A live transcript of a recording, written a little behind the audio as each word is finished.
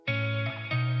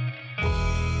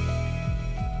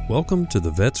Welcome to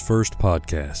the Vets First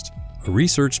podcast, a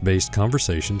research-based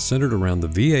conversation centered around the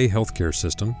VA healthcare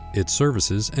system, its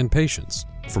services, and patients.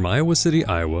 From Iowa City,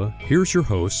 Iowa, here's your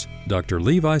hosts, Dr.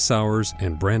 Levi Sowers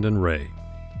and Brandon Ray.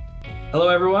 Hello,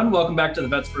 everyone. Welcome back to the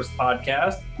Vets First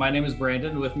podcast. My name is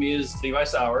Brandon. With me is Levi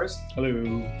Sowers. Hello.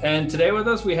 And today with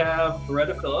us, we have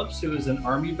Loretta Phillips, who is an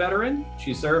Army veteran.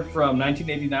 She served from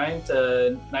 1989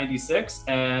 to 96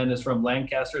 and is from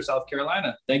Lancaster, South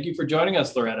Carolina. Thank you for joining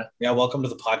us, Loretta. Yeah, welcome to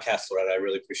the podcast, Loretta. I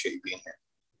really appreciate you being here.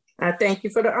 I thank you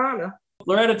for the honor.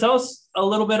 Loretta, tell us a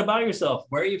little bit about yourself.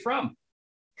 Where are you from?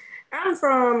 I'm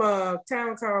from a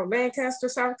town called Lancaster,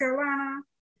 South Carolina,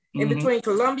 in between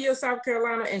Columbia, South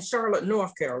Carolina, and Charlotte,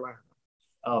 North Carolina.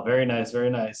 Oh, very nice, very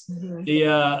nice. So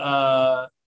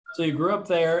you grew up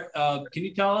there. Can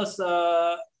you tell us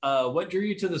what drew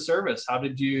you to the service? How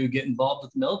did you get involved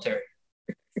with the military?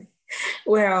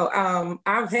 Well,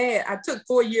 I took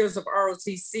 4 years of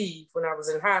ROTC when I was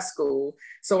in high school.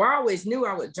 So I always knew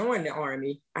I would join the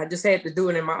Army. I just had to do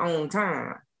it in my own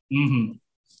time. Mm-hmm.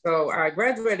 So I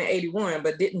graduated in 81,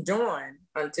 but didn't join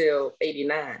until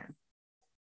 89.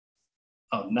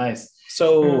 Oh, nice.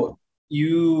 So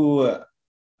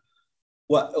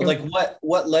what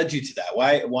led you to that?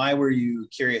 Why were you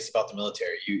curious about the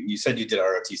military? You said you did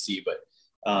ROTC, but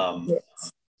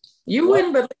yes. You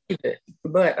wouldn't believe it,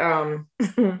 but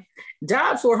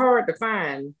jobs were hard to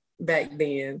find back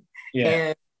then. Yeah.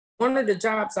 And one of the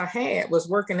jobs I had was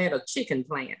working at a chicken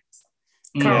plant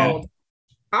called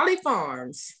Holly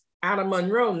Farms out of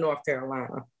Monroe, North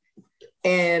Carolina.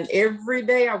 And every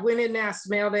day I went in there, I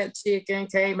smelled that chicken,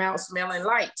 came out smelling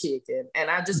like chicken.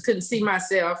 And I just couldn't see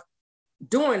myself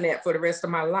doing that for the rest of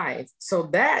my life. So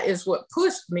that is what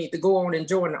pushed me to go on and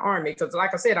join the Army. Because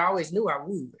like I said, I always knew I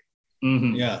would.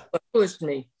 Mm-hmm. Yeah. What pushed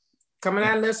me? Coming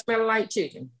out there smelling like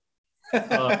chicken.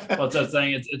 What's that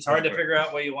saying? It's hard to figure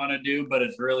out what you want to do, but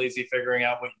it's real easy figuring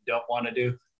out what you don't want to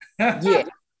do. Yeah,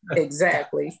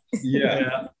 exactly.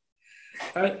 Yeah.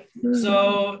 All right.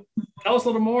 So tell us a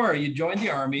little more. You joined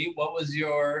the Army. What was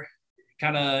your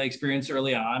kind of experience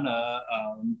early on?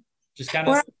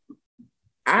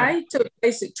 I took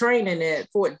basic training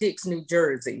at Fort Dix, New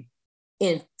Jersey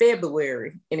in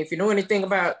February. And if you know anything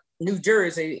about New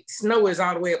Jersey, snow is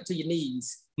all the way up to your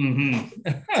knees.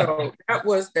 Mm-hmm. So that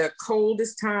was the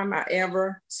coldest time I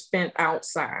ever spent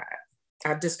outside.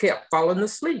 I just kept falling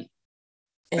asleep.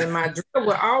 And my drill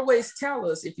would always tell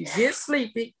us, if you get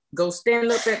sleepy, go stand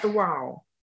up at the wall.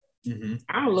 Mm-hmm.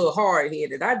 I'm a little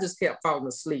hard-headed. I just kept falling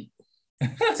asleep.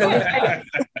 So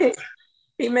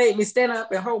he made me stand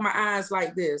up and hold my eyes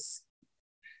like this.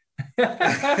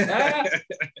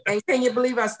 And can you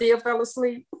believe I still fell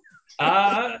asleep?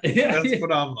 That's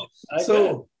phenomenal.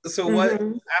 So what,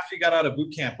 after you got out of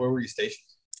boot camp, where were you stationed?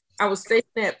 I was stationed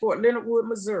at Fort Leonard Wood,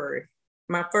 Missouri.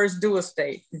 My first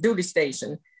duty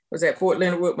station was at Fort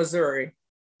Leonard Wood, Missouri.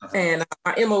 And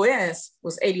my MOS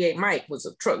was 88 Mike, was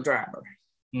a truck driver.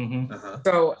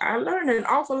 So I learned an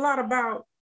awful lot about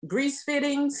grease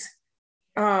fittings,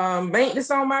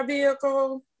 maintenance on my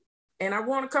vehicle, and I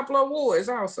won a couple of awards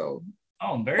also.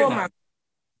 Oh, very nice.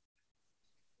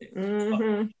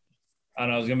 I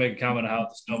know I was gonna make a comment on how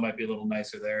the snow might be a little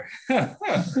nicer there.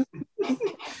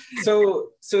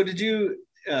 So did you?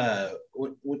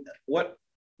 What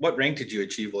rank did you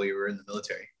achieve while you were in the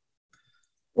military?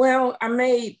 Well, I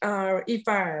made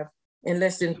E5 in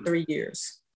less than 3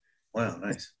 years. Wow,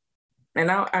 nice. And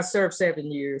I served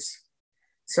 7 years.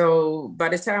 So by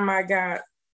the time I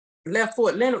left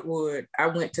Fort Leonard Wood, I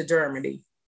went to Germany.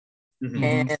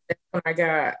 And that's when I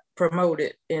got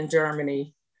promoted in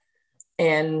Germany.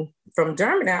 And from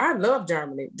Germany, I love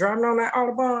Germany. Driving on that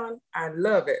Autobahn, I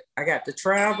love it. I got to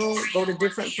travel, go to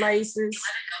different places.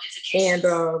 And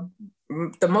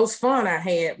the most fun I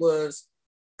had was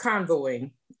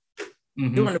convoying.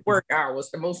 During the work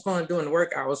hours. The most fun during the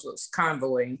work hours was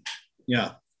convoying.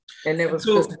 Yeah. And there was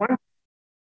just one.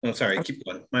 Oh, sorry. Keep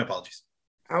going. My apologies.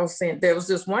 I was saying there was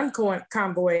just one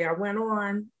convoy I went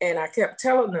on, and I kept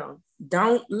telling them,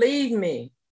 "Don't leave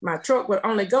me." My truck would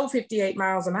only go 58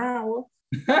 miles an hour.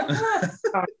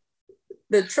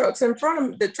 The truck in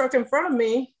front of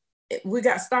me, we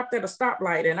got stopped at a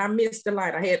stoplight, and I missed the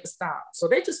light. I had to stop, so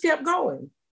they just kept going.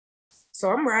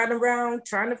 So I'm riding around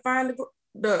trying to find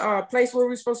the place where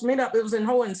we were supposed to meet up. It was in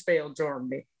Hohenfeld,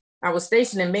 Germany. I was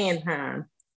stationed in Mannheim,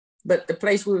 but the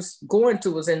place we was going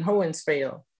to was in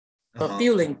Hohenfeld, a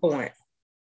fueling point.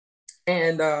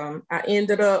 And I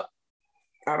ended up,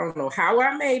 I don't know how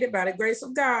I made it, by the grace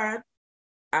of God,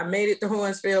 I made it to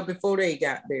Hohenfeld before they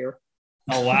got there.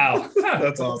 Oh, wow.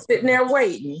 That's awesome. Sitting there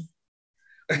waiting.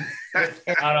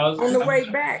 On the way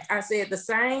back, I said the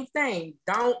same thing.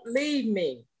 Don't leave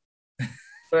me.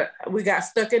 But we got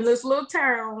stuck in this little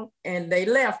town and they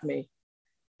left me.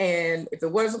 And if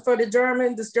it wasn't for this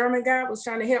German guy was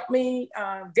trying to help me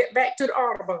get back to the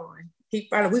Audubon. We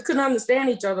couldn't understand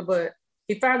each other, but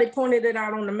he finally pointed it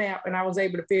out on the map and I was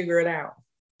able to figure it out.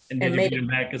 And did you get him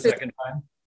back a second time?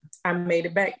 I made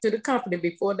it back to the company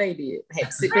before they did. I had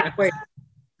to sit there and wait.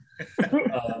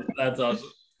 That's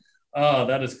awesome. Oh,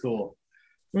 that is cool.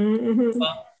 Mm-hmm.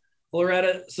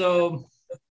 Loretta, so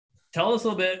tell us a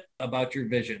little bit about your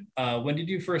vision. When did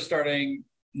you first starting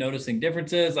noticing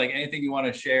differences? Like anything you want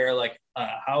to share? Like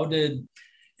how did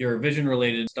your vision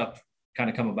related stuff kind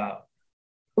of come about?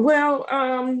 Well,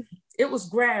 it was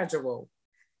gradual.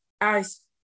 I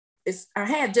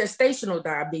had gestational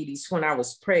diabetes when I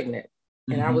was pregnant.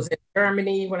 And I was in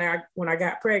Germany when I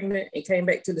got pregnant and came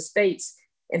back to the States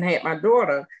and had my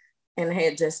daughter and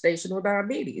had gestational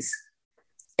diabetes.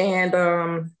 And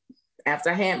after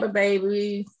I had my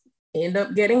baby, ended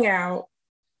up getting out,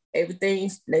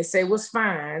 everything they say was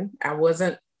fine. I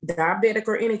wasn't diabetic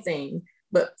or anything,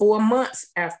 but 4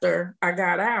 months after I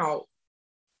got out,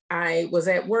 I was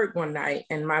at work one night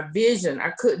and my vision, I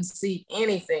couldn't see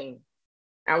anything.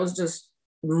 I was just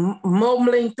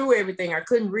mumbling through everything. I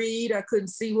couldn't read. I couldn't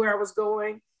see where I was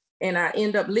going. And I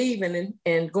ended up leaving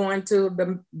and going to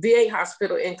the VA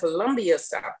hospital in Columbia,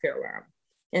 South Carolina.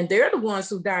 And they're the ones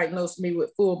who diagnosed me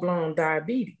with full-blown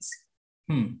diabetes.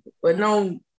 But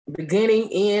no beginning,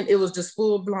 end, it was just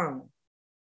full-blown.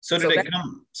 So did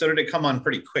it come on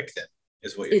pretty quick then,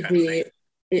 is what you're saying?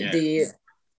 It did.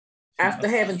 After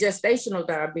having gestational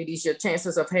diabetes, your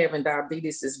chances of having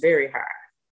diabetes is very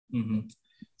high. Mm-hmm.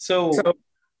 So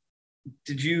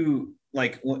did you,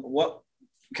 like, what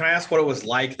can I ask what it was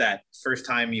like that first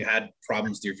time you had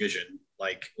problems with your vision?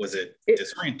 Like, was it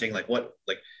disorienting?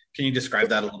 Can you describe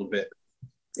that a little bit?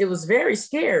 It was very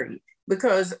scary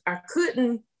because I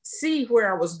couldn't see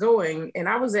where I was going and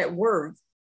I was at work.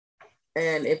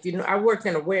 And I worked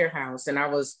in a warehouse and I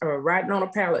was riding on a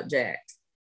pallet jack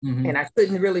and I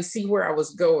couldn't really see where I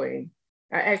was going.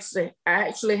 I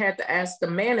actually had to ask the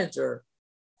manager,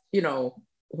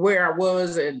 where I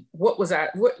was and what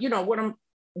am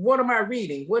I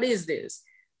reading? What is this?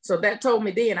 So that told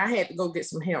me then I had to go get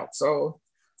some help. So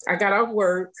I got off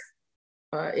work.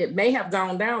 It may have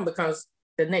gone down because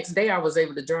the next day I was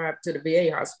able to drive to the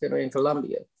VA hospital in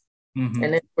Columbia.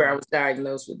 And that's where I was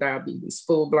diagnosed with diabetes,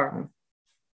 full blown.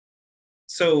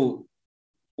 So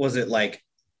was it like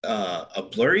a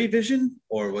blurry vision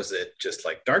or was it just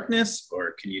like darkness,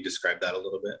 or can you describe that a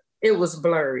little bit? It was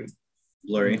blurry.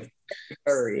 Blurry.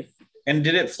 Blurry. And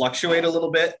did it fluctuate a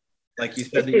little bit? Like you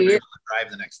said that you were able to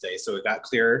drive the next day, so it got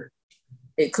clearer?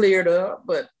 It cleared up,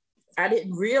 but I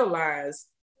didn't realize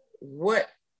what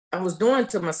I was doing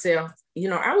to myself.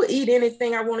 I would eat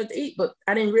anything I wanted to eat, but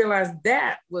I didn't realize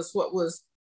that was what was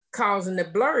causing the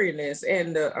blurriness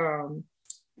and the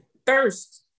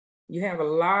thirst. You have a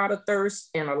lot of thirst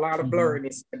and a lot of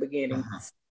blurriness in the beginning.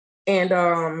 And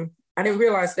I didn't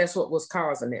realize that's what was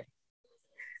causing it.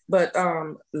 But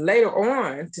later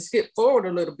on, to skip forward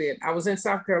a little bit, I was in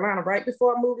South Carolina right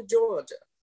before I moved to Georgia.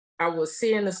 I was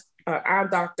seeing an eye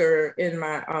doctor in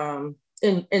my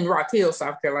in Rock Hill,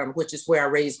 South Carolina, which is where I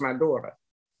raised my daughter.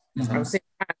 I was seeing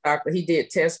an eye doctor. He did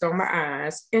tests on my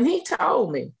eyes, and he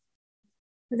told me,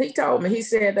 he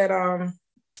said that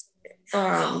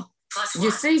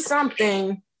you see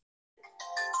something.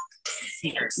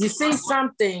 You see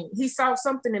something. He saw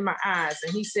something in my eyes,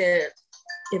 and he said,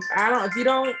 if you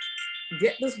don't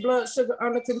get this blood sugar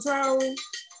under control,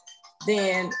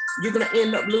 then you're gonna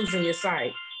end up losing your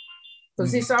sight.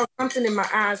 Because he saw something in my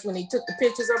eyes when he took the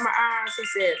pictures of my eyes. He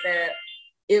said that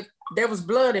if there was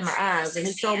blood in my eyes, and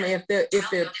he told me if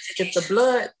the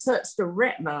blood touched the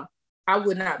retina, I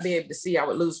would not be able to see. I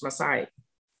would lose my sight.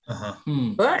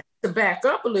 But to back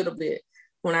up a little bit,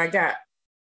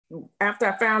 after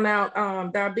I found out I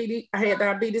had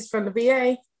diabetes from the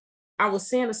VA, I was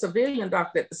seeing a civilian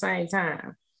doctor at the same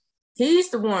time. He's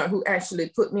the one who actually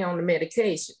put me on the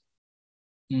medication.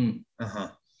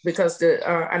 Because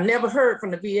I never heard from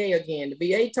the VA again. The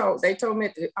VA told me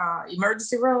at the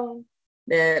emergency room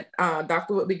that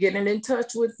doctor would be getting in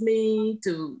touch with me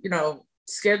to,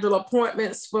 schedule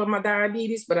appointments for my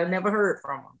diabetes, but I never heard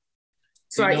from him.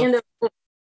 So I ended up.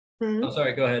 I'm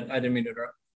sorry, go ahead. I didn't mean to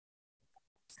interrupt.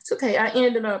 It's okay. I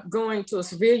ended up going to a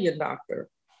civilian doctor.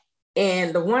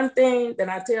 And the one thing that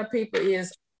I tell people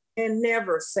is, and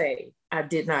never say, I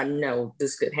did not know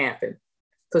this could happen.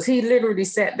 Because he literally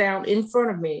sat down in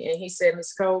front of me and he said,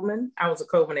 Ms. Coleman, I was a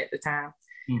Coleman at the time,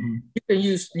 you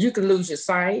can lose your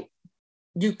sight,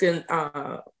 you can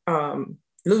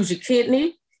lose your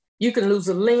kidney, you can lose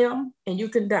a limb, and you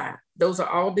can die. Those are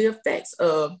all the effects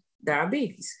of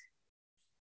diabetes.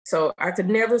 So I could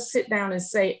never sit down and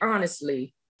say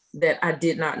honestly that I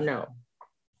did not know.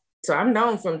 So I've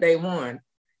known from day one.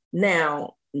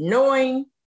 Now, knowing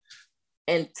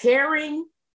and caring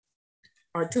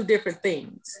are two different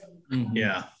things. Mm-hmm.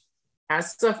 Yeah. I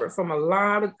suffered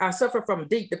from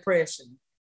deep depression.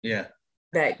 Yeah.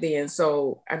 Back then.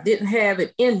 So I didn't have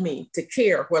it in me to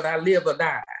care whether I live or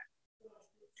die.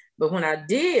 But when I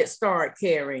did start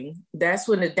caring, that's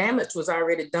when the damage was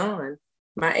already done.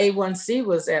 My A1C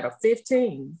was at a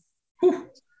 15. Whew.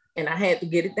 And I had to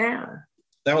get it down.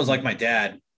 That was like my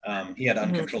dad. He had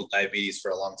uncontrolled diabetes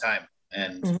for a long time.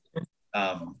 And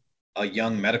a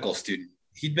young medical student,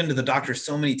 he'd been to the doctor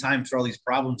so many times for all these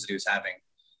problems that he was having.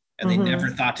 And they never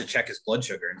thought to check his blood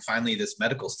sugar. And finally, this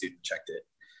medical student checked it.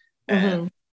 And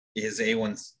his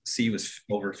A1C was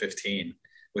over 15,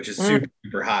 which is super,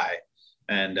 super high.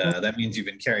 And that means you've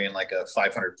been carrying like a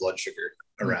 500 blood sugar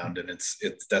around, and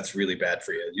that's really bad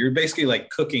for you. You're basically like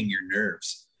cooking your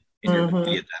nerves in your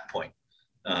body at that point.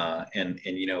 And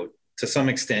you know, to some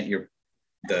extent,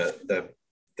 the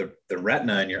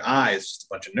retina in your eye is just a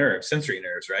bunch of nerves, sensory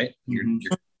nerves, right? You're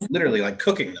literally like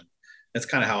cooking them. That's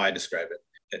kind of how I describe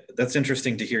it. That's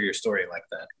interesting to hear your story like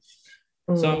that.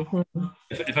 So,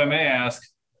 if I may ask,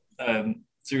 so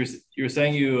you were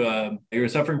saying you were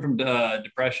suffering from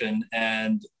depression,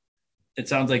 and it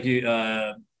sounds like you've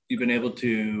been able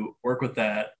to work with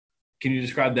that. Can you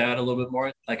describe that a little bit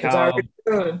more? Like how?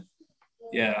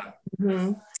 Yeah.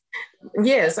 Mm-hmm.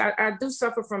 Yes, I do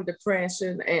suffer from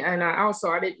depression, and I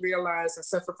didn't realize I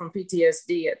suffered from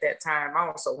PTSD at that time.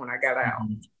 Also, when I got out,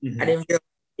 I didn't realize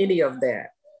any of that.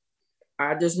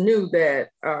 I just knew that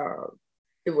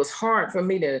it was hard for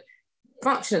me to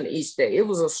function each day. It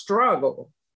was a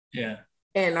struggle. Yeah.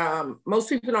 And most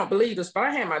people don't believe this, but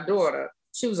I had my daughter.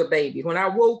 She was a baby. When I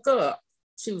woke up,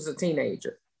 she was a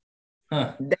teenager.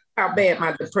 Huh. That's how bad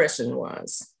my depression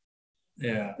was.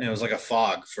 Yeah. It was like a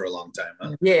fog for a long time.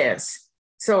 Huh? Yes.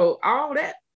 So all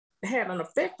that had an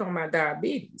effect on my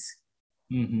diabetes.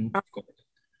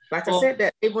 Like I said,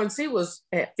 that A1C was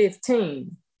at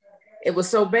 15. It was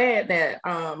so bad that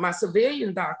my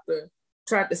civilian doctor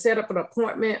tried to set up an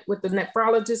appointment with the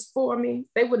nephrologist for me.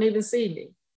 They wouldn't even see me.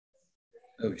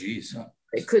 Oh, geez.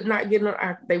 They could not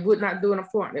they would not do an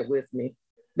appointment with me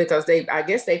because I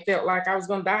guess they felt like I was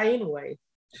going to die anyway.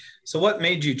 So what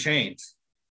made you change?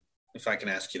 If I can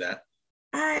ask you that.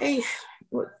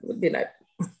 What did I?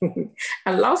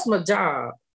 I lost my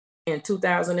job in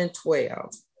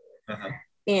 2012.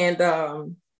 And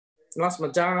lost my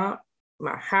job,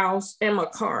 my house, and my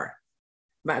car.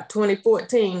 By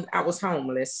 2014, I was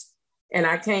homeless, and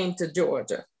I came to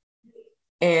Georgia.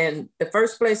 And the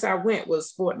first place I went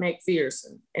was Fort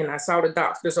McPherson, and I saw the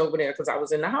doctors over there because I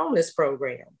was in the homeless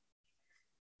program.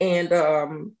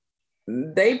 And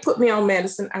they put me on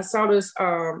medicine. I saw this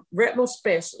retinal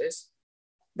specialist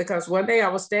because one day I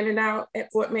was standing out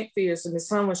at Fort McPherson, the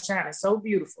sun was shining so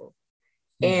beautiful.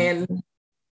 And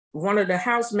one of the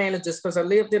house managers, because I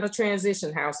lived in a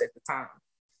transition house at the time,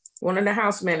 one of the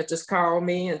house managers called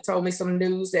me and told me some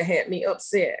news that had me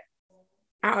upset.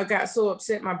 I got so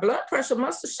upset, my blood pressure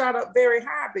must have shot up very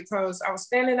high because I was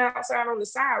standing outside on the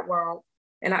sidewalk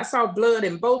and I saw blood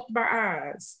in both my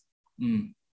eyes.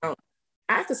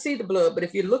 I could see the blood, but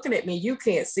if you're looking at me, you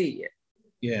can't see it.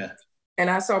 Yeah. And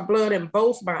I saw blood in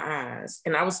both my eyes.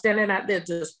 And I was standing out there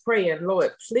just praying,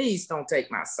 Lord, please don't take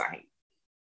my sight.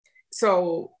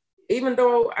 So even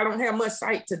though I don't have much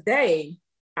sight today,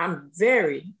 I'm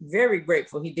very, very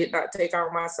grateful he did not take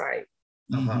all my sight.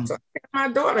 So my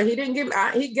daughter, he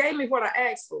gave me what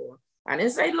I asked for. I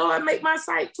didn't say, Lord, make my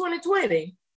sight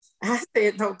 20/20. I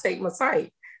said, don't take my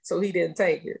sight. So he didn't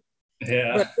take it.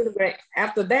 Yeah. But anyway,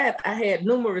 after that, I had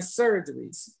numerous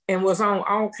surgeries and was on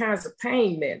all kinds of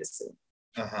pain medicine.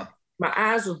 My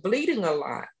eyes were bleeding a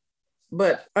lot.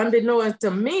 But unbeknownst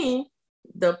to me,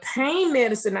 the pain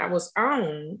medicine I was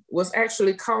on was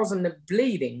actually causing the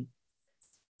bleeding.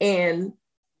 And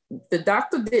the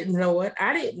doctor didn't know it.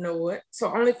 I didn't know it.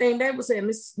 So only thing they would say,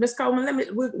 Miss Coleman,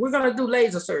 we're going to do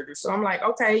laser surgery. So I'm like,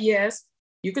 okay, yes,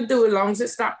 you can do it as long as it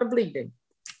stops the bleeding.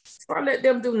 So I let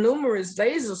them do numerous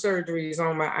laser surgeries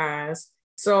on my eyes.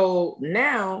 So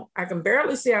now I can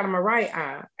barely see out of my right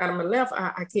eye. Out of my left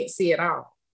eye, I can't see at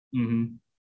all.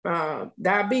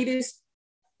 Diabetes,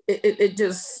 it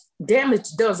just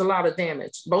does a lot of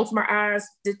damage. Both my eyes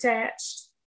detached.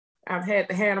 I've had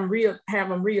to have them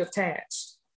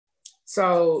reattached.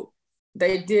 So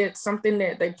they did something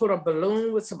that they put a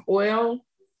balloon with some oil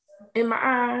in my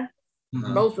eye,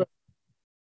 both of them,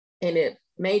 and it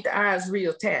made the eyes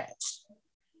reattached.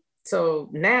 So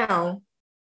now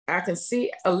I can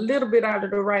see a little bit out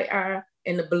of the right eye,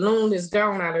 and the balloon is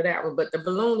gone out of that one, but the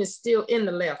balloon is still in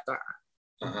the left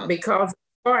eye. Because of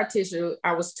scar tissue,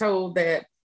 I was told that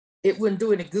it wouldn't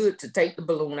do any good to take the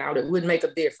balloon out. It wouldn't make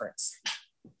a difference.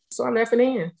 So I left it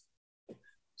in.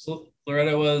 So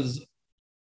Loretta, I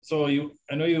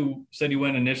know you said you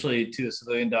went initially to a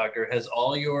civilian doctor. Has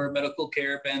all your medical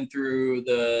care been through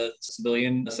the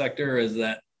civilian sector, or is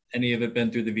that any of it been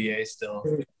through the VA still?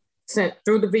 Sent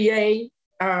through the VA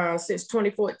since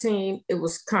 2014, it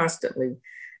was constantly.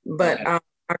 But I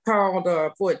called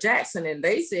Fort Jackson, and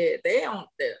they said the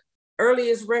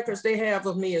earliest records they have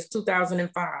of me is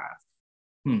 2005.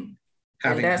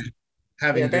 Having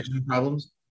vision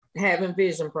problems? Having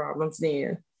vision problems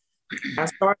then. I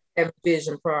started having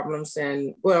vision problems,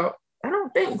 and well, I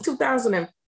don't think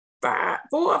 2005,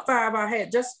 4 or 5, I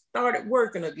had just started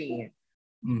working again.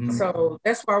 So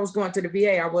that's why I was going to the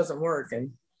VA. I wasn't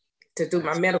working to do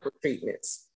my medical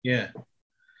treatments. Yeah.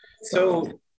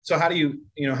 So how do you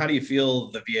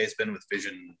feel the VA has been with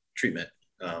vision treatment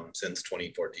since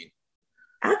 2014?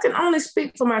 I can only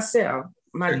speak for myself.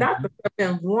 My doctor has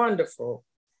been wonderful.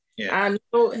 Yeah. I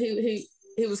know he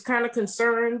was kind of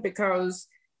concerned because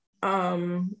I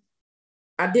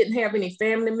didn't have any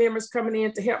family members coming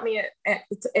in to help me at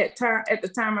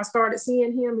the time I started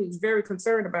seeing him. He was very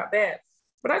concerned about that.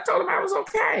 But I told him I was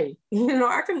okay.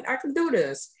 I can do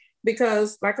this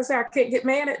because, like I said, I can't get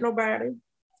mad at nobody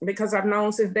because I've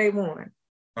known since day one.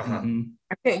 I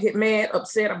can't get mad,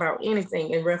 upset about anything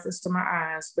in reference to my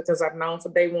eyes because I've known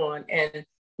for day one. And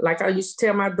like I used to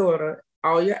tell my daughter,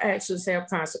 all your actions have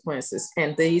consequences,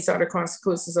 and these are the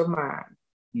consequences of mine.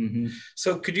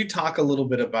 So could you talk a little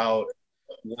bit about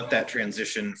what that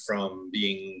transition from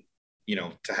being,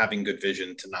 to having good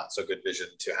vision to not so good vision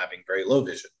to having very low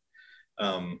vision?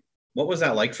 What was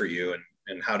that like for you,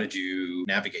 and how did you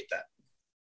navigate that?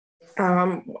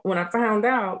 When I found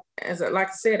out, like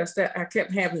I said, I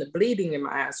kept having the bleeding in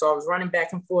my eyes. So I was running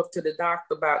back and forth to the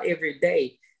doctor about every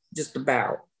day, just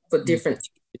about for different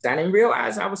issues. I didn't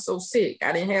realize I was so sick.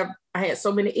 I had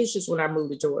so many issues when I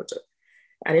moved to Georgia.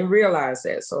 I didn't realize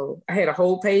that. So I had a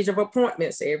whole page of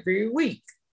appointments every week.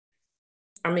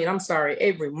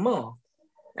 Every month.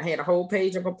 I had a whole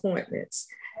page of appointments.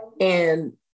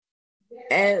 And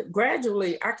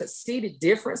gradually I could see the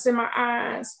difference in my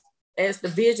eyes as the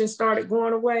vision started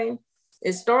going away.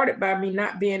 It started by me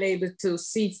not being able to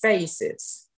see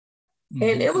faces.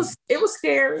 And it was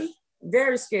scary,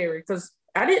 very scary, because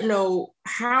I didn't know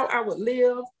how I would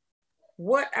live,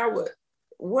 what I would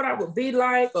be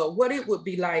like, or what it would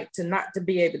be like to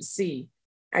be able to see.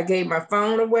 I gave my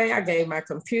phone away. I gave my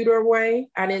computer away.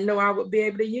 I didn't know I would be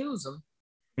able to use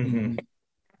them.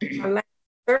 My last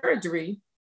surgery,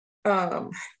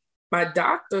 my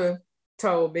doctor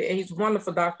told me, and he's a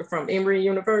wonderful doctor from Emory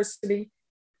University,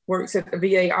 works at the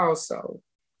VA also.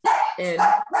 And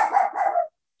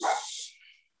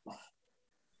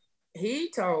he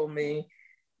told me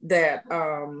that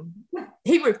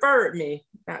he referred me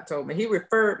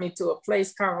to a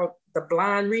place called the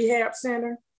Blind Rehab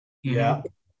Center. Yeah.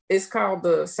 It's called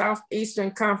the Southeastern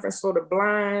Conference for the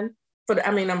Blind, for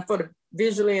the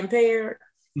visually impaired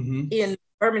in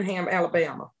Birmingham,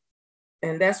 Alabama.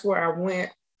 And that's where I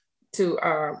went to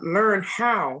learn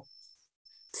how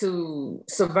to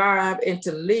survive and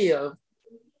to live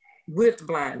with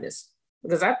blindness.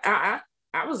 Because I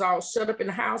was all shut up in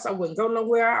the house. I wouldn't go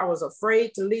nowhere. I was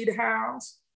afraid to leave the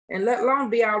house, and let alone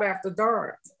be out after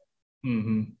dark.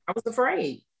 I was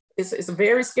afraid. It's a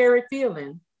very scary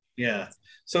feeling. Yeah.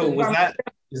 So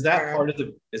is that part of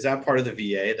the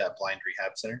VA, that blind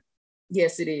rehab center?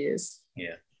 Yes, it is.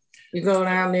 Yeah. You go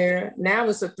down there. Now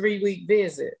it's a 3-week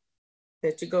visit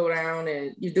that you go down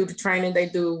and you do the training. They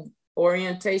do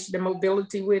orientation and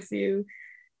mobility with you.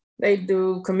 They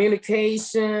do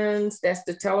communications. That's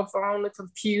the telephone, the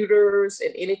computers,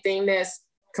 and anything that's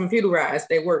computerized.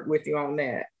 They work with you on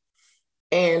that.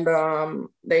 And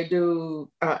they do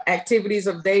activities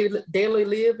of daily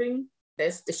living.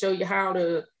 That's to show you how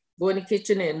to go in the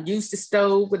kitchen and use the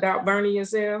stove without burning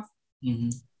yourself.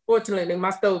 Fortunately,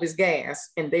 my stove is gas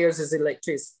and theirs is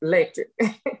electric.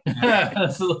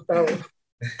 So,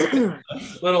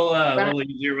 little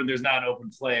easier when there's not an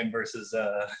open flame versus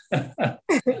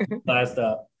blast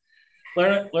up.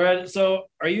 Loretta, so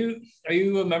are you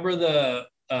a member of the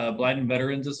Blind and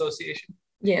Veterans Association?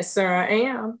 Yes, sir, I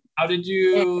am. How did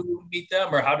you meet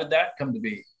them, or how did that come to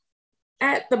be?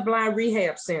 At the Blind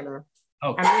Rehab Center.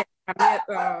 Oh. I met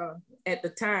at the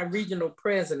time regional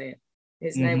president.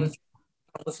 His name was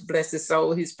bless his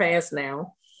soul. He's passed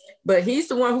now, but he's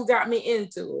the one who got me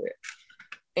into it.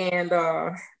 And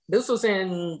this was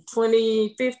in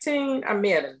 2015. I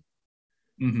met him.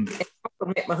 And I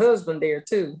also met my husband there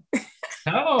too.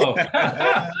 Oh.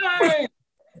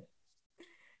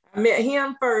 I met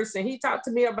him first, and he talked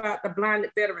to me about the Blinded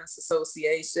Veterans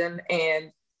Association,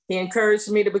 and he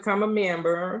encouraged me to become a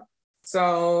member.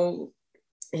 So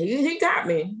he got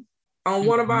me on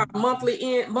one of our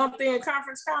month-end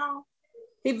conference calls.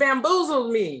 He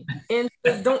bamboozled me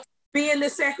into don't being the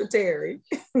secretary.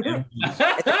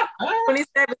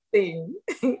 2017.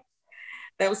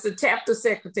 That was the chapter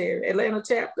secretary, Atlanta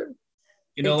chapter.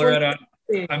 You know, Loretta,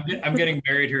 I'm getting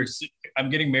married here. I'm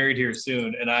getting married here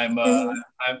soon, and I'm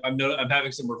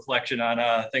having some reflection on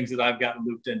things that I've gotten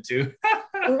looped into.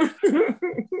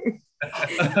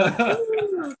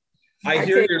 I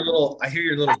hear your little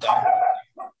dog.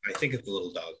 I think it's a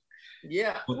little dog.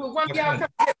 Yeah. Well, one of y'all come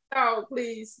get the dog,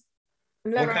 please.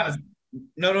 No. I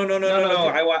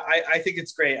think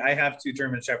it's great. I have 2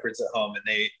 German Shepherds at home, and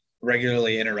they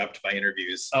regularly interrupt my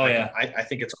interviews. Oh yeah. I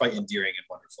think it's quite endearing and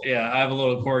wonderful. Yeah, I have a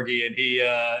little corgi, and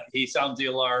he sounds the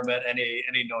alarm at any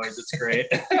noise. It's great.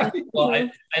 Well,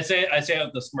 I say it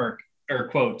with the smirk or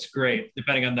quotes. Great,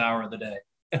 depending on the hour of the day.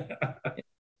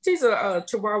 She's a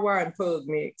Chihuahua and Pug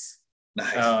mix.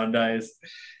 Nice. Oh, nice.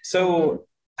 So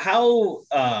how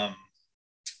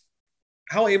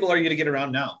able are you to get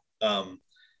around now?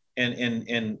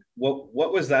 And what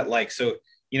was that like? So,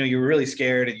 you know, you were really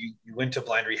scared and you went to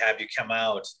blind rehab, you come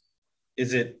out.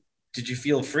 Did you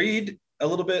feel freed a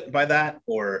little bit by that?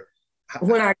 Or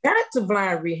when I got to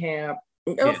blind rehab,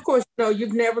 of course, you know,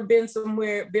 you've never been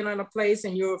in a place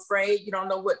and you're afraid, you don't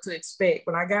know what to expect.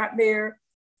 When I got there,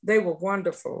 they were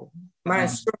wonderful. My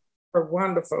instructors were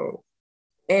wonderful.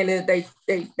 And they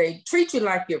treat you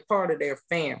like you're part of their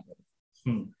family.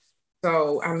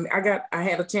 So I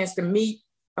had a chance to meet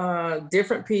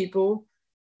different people.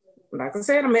 Like I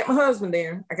said, I met my husband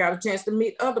there. I got a chance to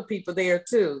meet other people there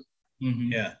too.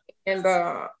 Yeah. And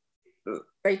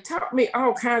they taught me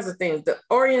all kinds of things. The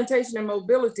orientation and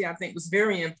mobility, I think, was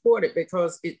very important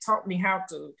because it taught me how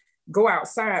to go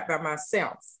outside by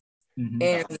myself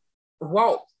and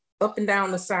walk up and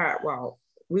down the sidewalk.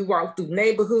 We walked through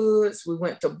neighborhoods. We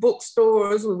went to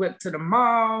bookstores. We went to the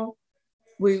mall.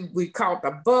 We caught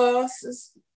the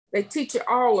buses. They teach you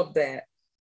all of that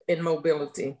in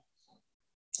mobility.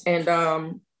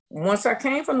 And once I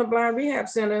came from the Blind Rehab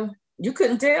Center, you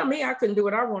couldn't tell me I couldn't do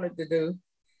what I wanted to do.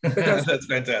 Because that's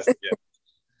fantastic. Yeah.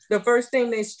 The first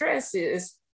thing they stress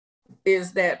is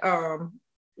that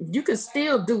you can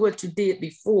still do what you did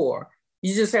before.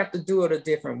 You just have to do it a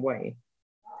different way.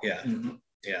 Yeah.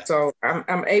 Yeah. So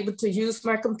I'm able to use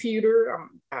my computer.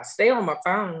 I stay on my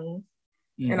phone,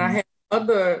 and I have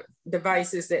other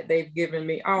devices that they've given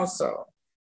me also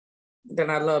that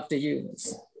I love to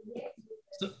use.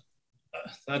 So,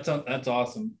 that's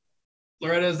awesome.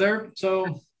 Loretta, is there, so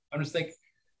I'm just thinking,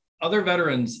 other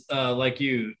veterans like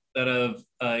you that have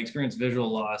experienced visual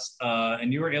loss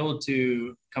and you were able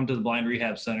to come to the Blind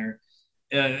Rehab Center,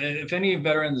 if any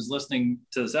veteran is listening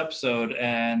to this episode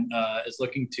and is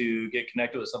looking to get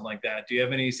connected with something like that, do you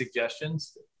have any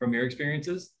suggestions from your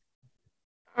experiences?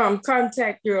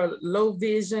 Contact your low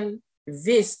vision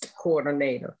VIST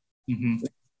coordinator. I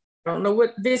don't know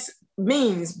what this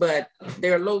means, but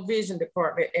they're a low vision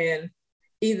department, and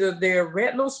either their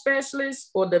retinal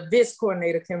specialist or the VIST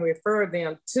coordinator can refer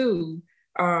them to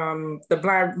one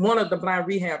of the blind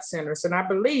rehab centers. And I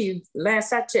believe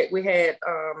last I checked, we had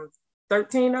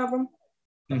 13 of them.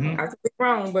 I could be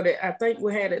wrong, but I think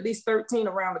we had at least 13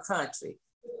 around the country.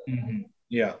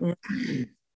 Yeah.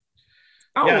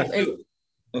 Oh, yeah.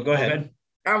 Go ahead.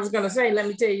 I was going to say, let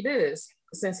me tell you this.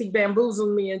 Since he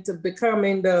bamboozled me into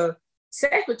becoming the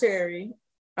secretary.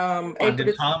 Tom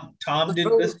did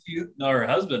this to you? No, her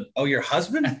husband. Oh, your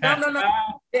husband? No.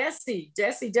 Jesse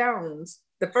Jones,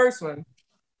 the first one.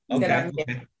 Okay. That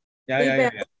I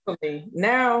met. Okay. Yeah.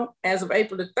 Now, as of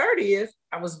April the 30th,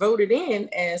 I was voted in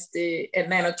as the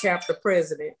Atlanta chapter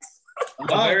president. Oh,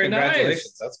 very congratulations.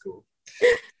 Nice. That's cool.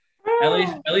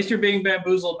 At least you're being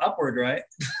bamboozled upward, right?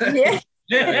 Yeah.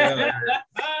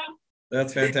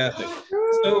 That's fantastic.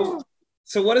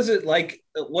 So what is it like?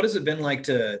 What has it been like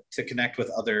to connect with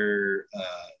other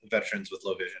veterans with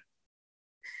low vision?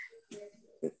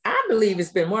 I believe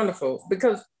it's been wonderful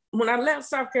because when I left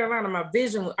South Carolina,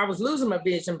 I was losing my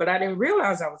vision, but I didn't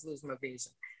realize I was losing my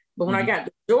vision. But when I got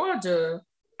to Georgia,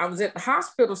 I was at the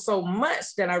hospital so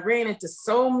much that I ran into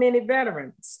so many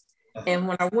veterans. And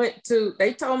when I went to,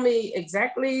 they told me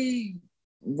exactly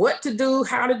what to do,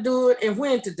 how to do it, and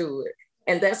when to do it.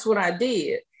 And that's what I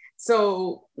did.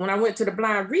 So when I went to the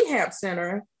Blind Rehab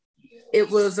Center, it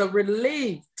was a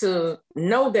relief to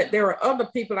know that there are other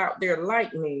people out there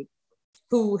like me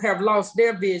who have lost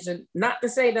their vision. Not to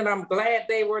say that I'm glad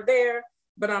they were there,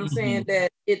 but I'm saying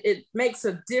that it makes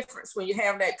a difference when you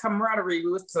have that camaraderie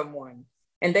with someone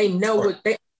and they know what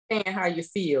they understand how you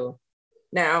feel.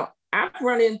 Now, I've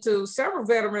run into several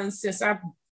veterans since I've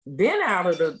been out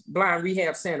of the blind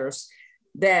rehab centers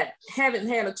that haven't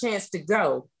had a chance to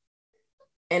go.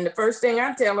 And the first thing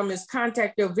I tell them is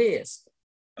contact your VIS.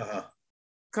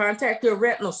 Contact your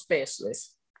retinal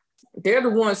specialist. They're the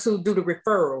ones who do the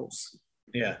referrals.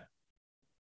 Yeah.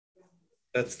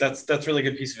 That's really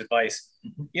good piece of advice.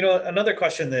 You know, another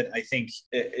question that I think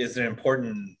is an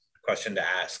important question to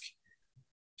ask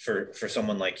for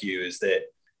someone like you is that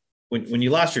when you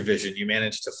lost your vision, you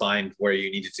managed to find where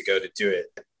you needed to go to do it.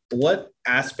 What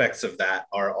aspects of that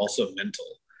are also mental?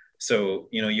 So,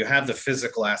 you know, you have the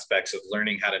physical aspects of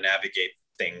learning how to navigate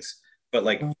things, but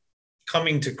like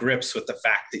coming to grips with the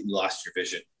fact that you lost your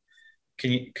vision.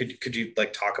 Could you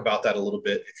like talk about that a little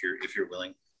bit if you're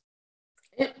willing?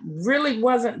 It really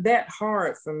wasn't that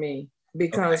hard for me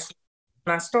because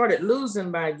when I started losing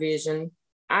my vision,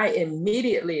 I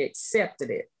immediately accepted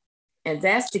it. And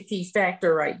that's the key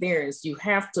factor right there is you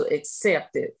have to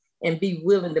accept it and be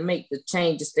willing to make the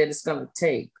changes that it's going to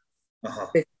take.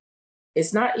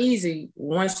 It's not easy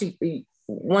once you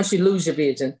lose your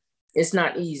vision. It's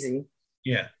not easy.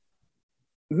 Yeah.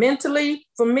 Mentally,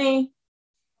 for me,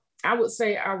 I would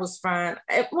say I was fine.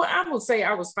 Well, I would say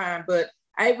I was fine, but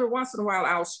every once in a while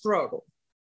I'll struggle.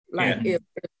 Like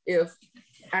if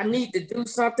I need to do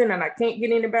something and I can't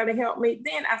get anybody to help me,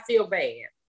 then I feel bad.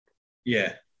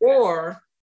 Yeah. Or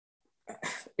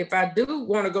if I do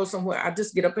want to go somewhere, I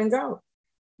just get up and go.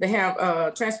 They have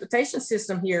a transportation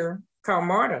system here called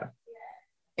MARTA.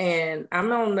 And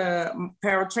I'm on the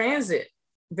paratransit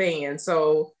van.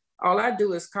 So all I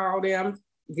do is call them,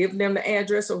 give them the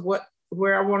address of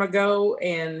where I want to go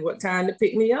and what time to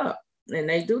pick me up. And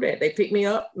they do that. They pick me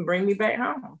up and bring me back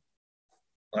home.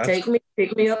 Pick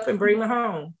me up and bring me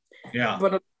home. Yeah.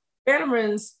 But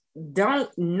veterans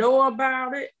don't know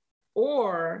about it,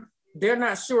 or they're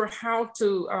not sure how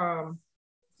to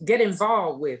get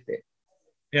involved with it.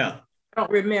 Yeah. I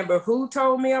don't remember who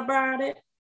told me about it,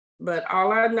 but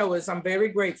all I know is I'm very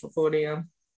grateful for them.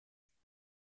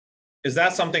 Is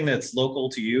that something that's local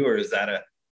to you, or is that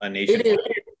a nationwide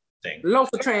thing?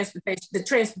 Local transportation, the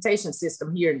transportation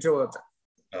system here in Georgia.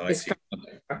 Oh, I see.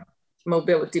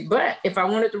 Mobility. But if I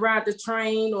wanted to ride the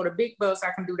train or the big bus, I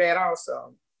can do that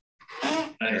also.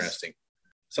 Interesting.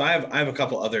 So I have a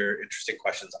couple other interesting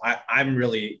questions. I'm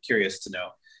really curious to know.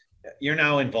 You're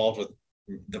now involved with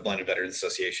the Blinded Veterans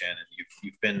Association, and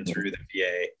you've been through the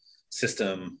VA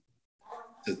system.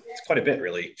 It's quite a bit,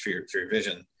 really, for your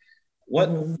vision.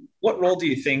 What role do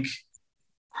you think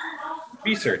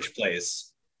research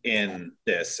plays in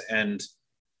this? And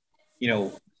you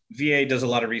know, VA does a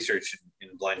lot of research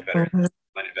in blind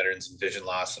veterans and vision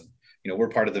loss, and you know, we're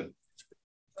part of the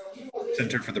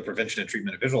Center for the Prevention and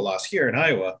Treatment of Visual Loss here in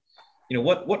Iowa. You know,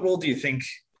 what role do you think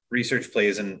research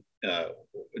plays, and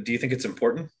do you think it's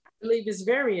important? I believe it's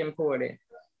very important.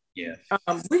 Yeah.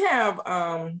 We have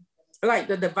like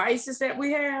the devices that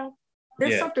we have.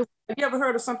 There's something. Have you ever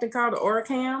heard of something called the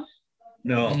Oricam?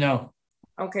 No.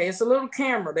 Okay, it's a little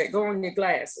camera that goes on your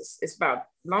glasses. It's about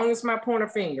long as my pointer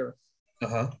finger.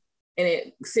 And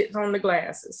it sits on the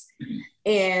glasses.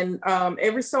 And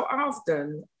every so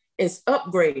often, it's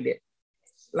upgraded.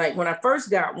 Like when I first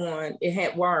got one, it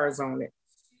had wires on it.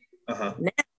 Now,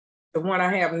 the one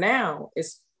I have now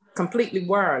is completely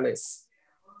wireless.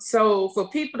 So for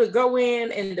people to go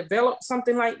in and develop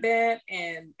something like that,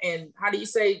 and how do you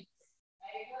say,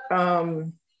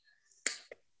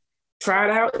 try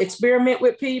it out, experiment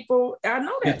with people. I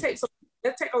know that takes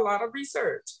a lot of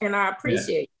research, and I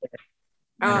appreciate that.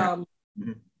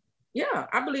 Yeah,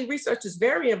 I believe research is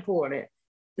very important.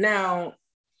 Now,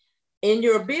 in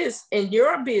your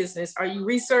business, are you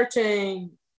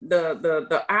researching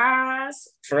the eyes?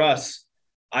 For us,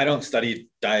 I don't study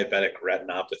diabetic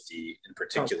retinopathy in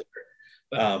particular.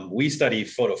 We study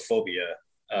photophobia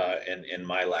in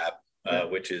my lab,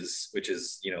 which is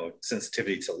you know,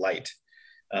 sensitivity to light.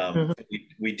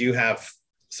 We do have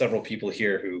several people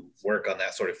here who work on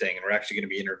that sort of thing, and we're actually going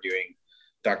to be interviewing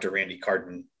Dr. Randy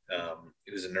Carden,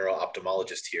 who's a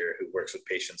neuro-ophthalmologist here who works with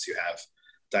patients who have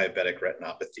diabetic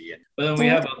retinopathy. But then we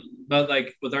have, but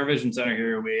like with our vision center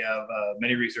here, we have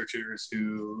many researchers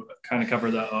who kind of cover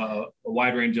a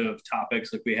wide range of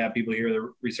topics. Like we have people here that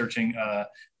are researching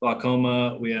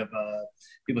glaucoma. We have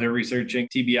people here researching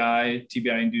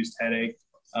TBI-induced headache,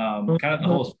 kind of the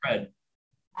whole spread.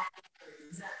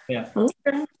 Yeah,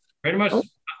 pretty much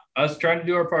us trying to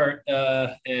do our part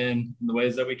in the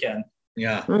ways that we can.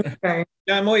 Yeah.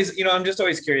 Yeah, I'm just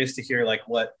always curious to hear like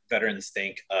what veterans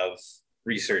think of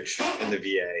research in the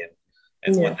VA,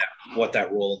 and what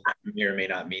that role may or may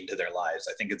not mean to their lives.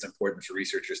 I think it's important for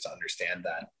researchers to understand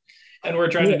that. And we're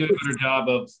trying to do a better job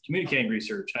of communicating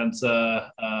research. Hence, Levi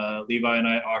and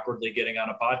I awkwardly getting on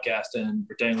a podcast and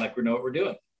pretending like we know what we're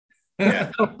doing.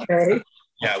 Yeah. Okay.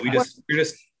 Yeah, we're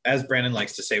just, as Brandon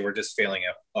likes to say, we're just failing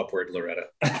upward, Loretta.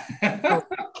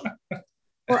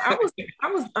 Well, I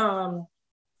was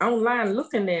online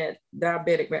looking at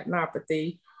diabetic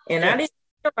retinopathy, and I didn't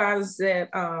realize that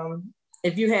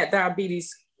if you had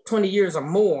diabetes 20 years or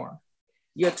more,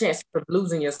 your chance of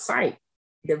losing your sight,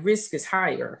 the risk is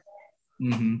higher.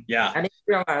 Mm-hmm. Yeah, I didn't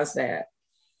realize that.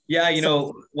 Yeah, you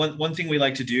know, one thing we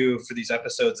like to do for these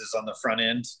episodes is on the front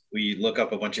end, we look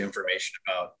up a bunch of information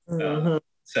about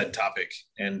said topic,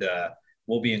 and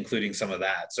we'll be including some of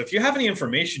that. So if you have any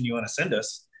information you want to send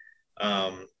us,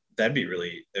 that'd be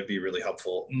really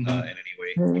helpful in any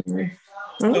way. Mm-hmm. Okay.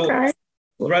 So,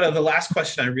 Loretta, the last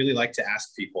question I really like to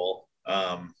ask people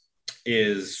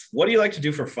is, what do you like to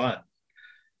do for fun?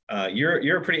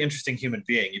 You're a pretty interesting human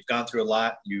being. You've gone through a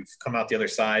lot. You've come out the other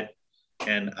side,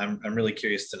 and I'm really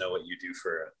curious to know what you do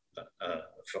for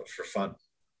fun.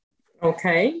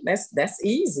 Okay, that's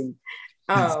easy.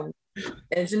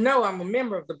 As you know, I'm a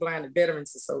member of the Blinded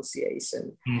Veterans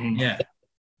Association. Mm-hmm. Yeah,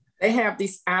 they have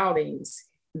these outings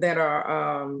that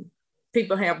are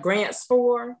people have grants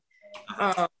for.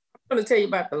 I'm going to tell you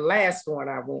about the last one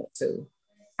I went to.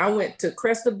 I went to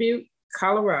Crested Butte,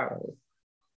 Colorado,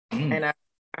 and I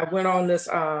went on this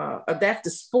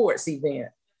adaptive sports event.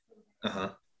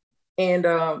 And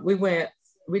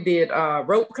we did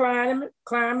rope climbing,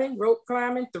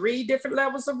 3 different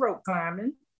levels of rope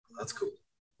climbing. That's cool.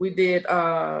 We did,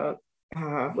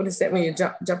 what is that when you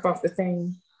jump off the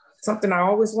thing? Something I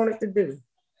always wanted to do.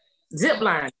 Zip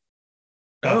line.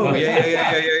 Oh,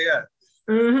 yeah.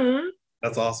 Mm-hmm.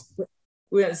 That's awesome.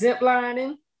 We went zip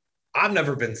lining. I've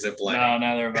never been zip lining. No,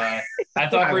 neither have I. I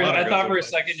thought for a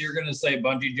second you were going to say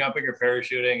bungee jumping or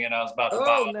parachuting, and I was about to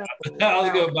bow out. No. I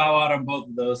was going to bow out on both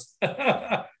of those.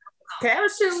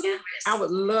 Parachuting, I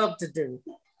would love to do.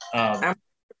 I'm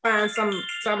trying to find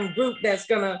some group that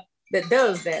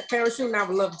does that. Parachuting, I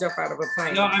would love to jump out of a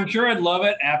plane. No, I'm sure I'd love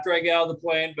it after I get out of the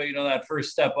plane, but that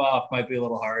first step off might be a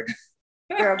little hard.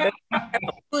 Girl, that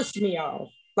push me off.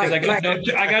 I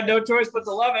got no choice but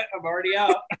to love it. I'm already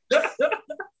out.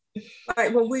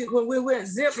 Like when we went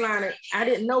zip lining, I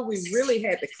didn't know we really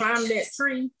had to climb that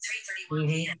tree,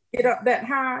 get up that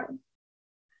high.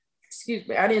 Excuse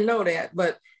me, I didn't know that,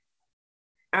 but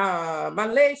my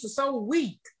legs were so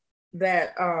weak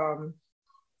that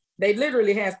they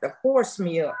literally had to horse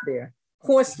me up there,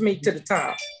 horse me to the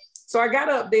top. So I got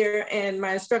up there and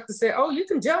my instructor said, "Oh, you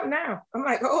can jump now." I'm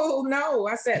like, "Oh no."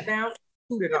 I sat down,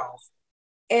 scooted off,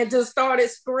 and just started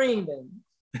screaming.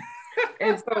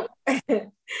 And so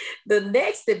the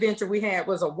next adventure we had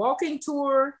was a walking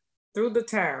tour through the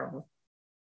town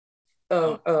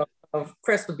of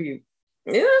Crested Butte.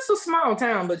 It's a small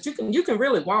town, but you can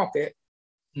really walk it.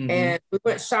 And we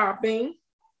went shopping.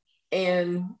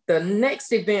 And the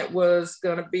next event was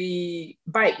gonna be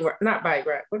not bike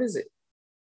ride. What is it?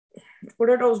 What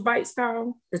are those bikes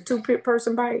called? The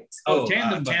 2-person bikes? Oh,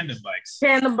 tandem bikes.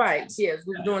 Tandem bikes, yes.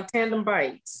 We were doing tandem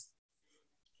bikes.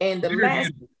 And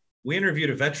we interviewed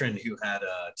a veteran who had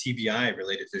a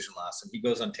TBI-related vision loss, and he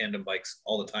goes on tandem bikes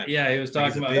all the time. Yeah, he was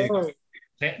talking about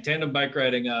tandem bike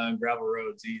riding on gravel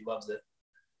roads. He loves it.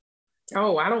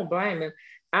 Oh, I don't blame him.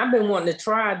 I've been wanting to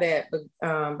try that,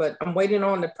 but I'm waiting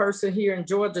on the person here in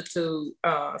Georgia to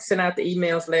send out the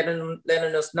emails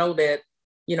letting us know that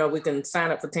we can sign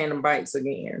up for tandem bikes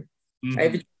again.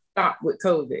 Everything stopped with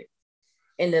COVID.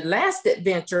 And the last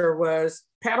adventure was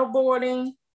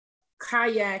paddleboarding,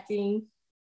 kayaking,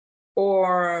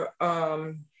 or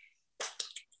I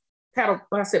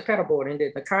said paddleboarding,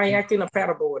 didn't I? Kayaking or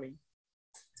paddleboarding.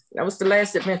 That was the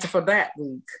last adventure for that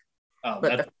week. But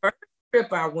the first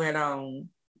trip I went on,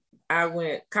 I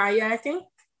went kayaking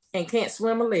and can't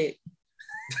swim a lick.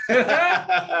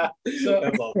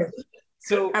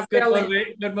 So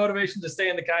good motivation to stay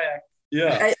in the kayak.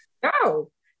 Yeah.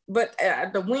 But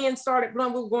the wind started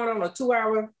blowing. We were going on a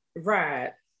 2-hour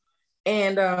ride,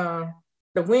 and the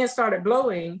wind started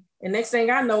blowing. And next thing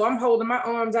I know, I'm holding my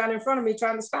arms out in front of me,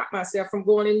 trying to stop myself from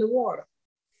going in the water.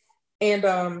 And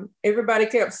everybody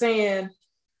kept saying,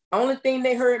 only thing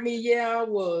they heard me yell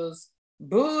was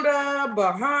Buddha,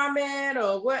 Muhammad,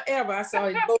 or whatever. I saw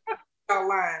his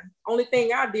line. Only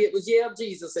thing I did was yell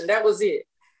Jesus, and that was it.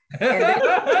 And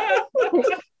they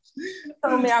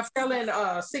told me I fell in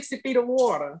 60 feet of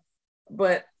water,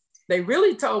 but they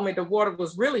really told me the water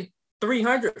was really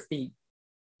 300 feet.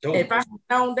 If I had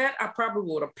known that, I probably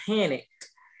would have panicked.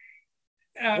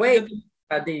 I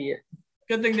did.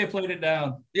 Good thing they played it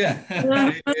down. Yeah.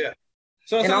 Yeah.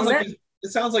 So it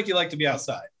sounds like you like to be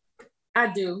outside.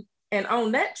 I do. And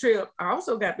on that trip, I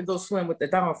also got to go swim with the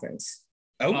dolphins.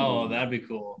 Oh, that'd be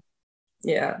cool.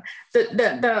 Yeah.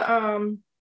 The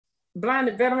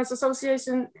Blinded Veterans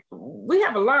Association, they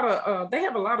have a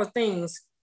lot of things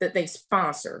that they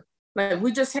sponsor. Like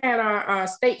we just had our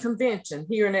state convention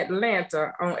here in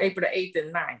Atlanta on April the 8th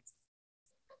and 9th.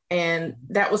 And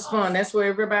that was fun. That's where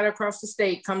everybody across the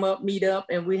state come up, meet up,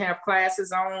 and we have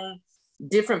classes on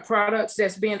different products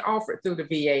that's being offered through the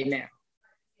VA now.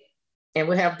 And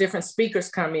we have different speakers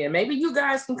come in. Maybe you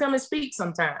guys can come and speak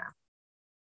sometime.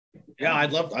 Yeah,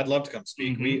 I'd love to come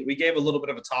speak. Mm-hmm. We gave a little bit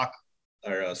of a talk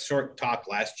or a short talk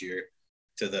last year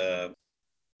to the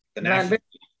national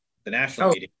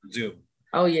meeting on Zoom.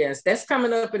 Oh yes, that's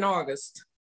coming up in August.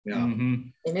 Yeah,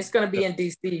 and it's going to be in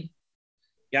DC.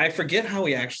 Yeah, I forget how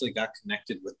we actually got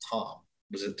connected with Tom.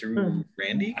 Was it through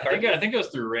Randy? I think it was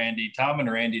through Randy. Tom and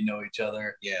Randy know each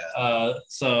other. Yeah.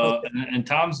 And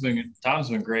Tom's been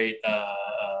great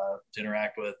to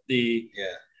interact with.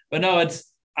 But no, I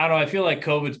don't know. I feel like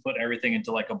COVID's put everything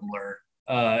into like a blur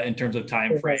in terms of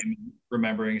time frame, and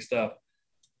remembering stuff.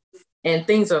 And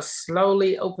things are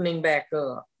slowly opening back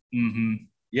up. Mm-hmm.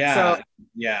 Yeah.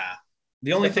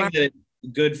 The only thing that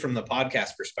good from the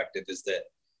podcast perspective is that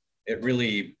it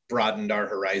really broadened our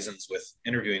horizons with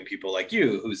interviewing people like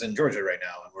you, who's in Georgia right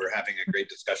now, and we're having a great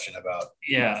discussion about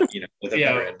with a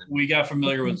veteran. We got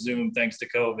familiar with Zoom thanks to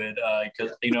COVID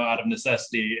because out of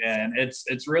necessity, and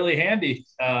it's really handy.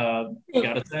 Gotta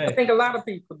say, I think a lot of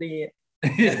people did.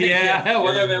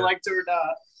 Whether they like to or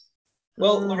not.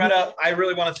 Well, Loretta, I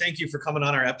really want to thank you for coming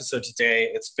on our episode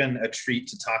today. It's been a treat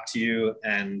to talk to you,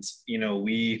 and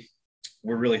we're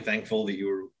really thankful that you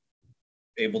were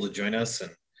able to join us,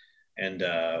 and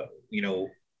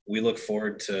we look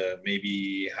forward to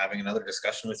maybe having another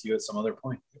discussion with you at some other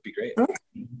point. It'd be great. Okay.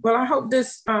 Well, I hope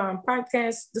this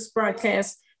broadcast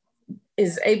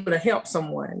is able to help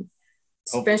someone,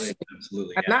 especially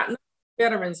not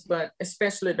veterans, but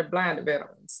especially the blinded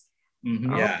veterans.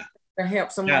 Mm-hmm. To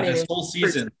help someone. Yeah, this whole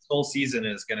season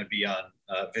is going to be on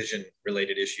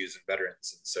vision-related issues and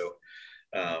veterans, and so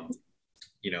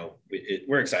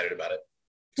we're excited about it.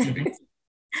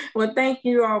 Well, thank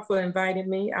you all for inviting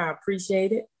me. I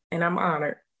appreciate it, and I'm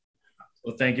honored.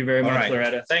 Well, thank you very much,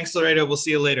 Loretta. Thanks, Loretta. We'll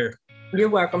see you later. You're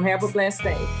welcome. Have a blessed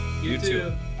day. You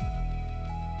too.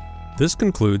 This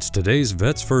concludes today's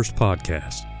Vets First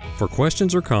podcast. For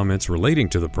questions or comments relating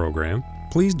to the program,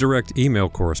 please direct email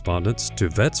correspondence to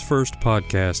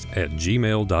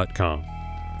vetsfirstpodcast@gmail.com.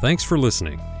 Thanks for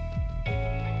listening.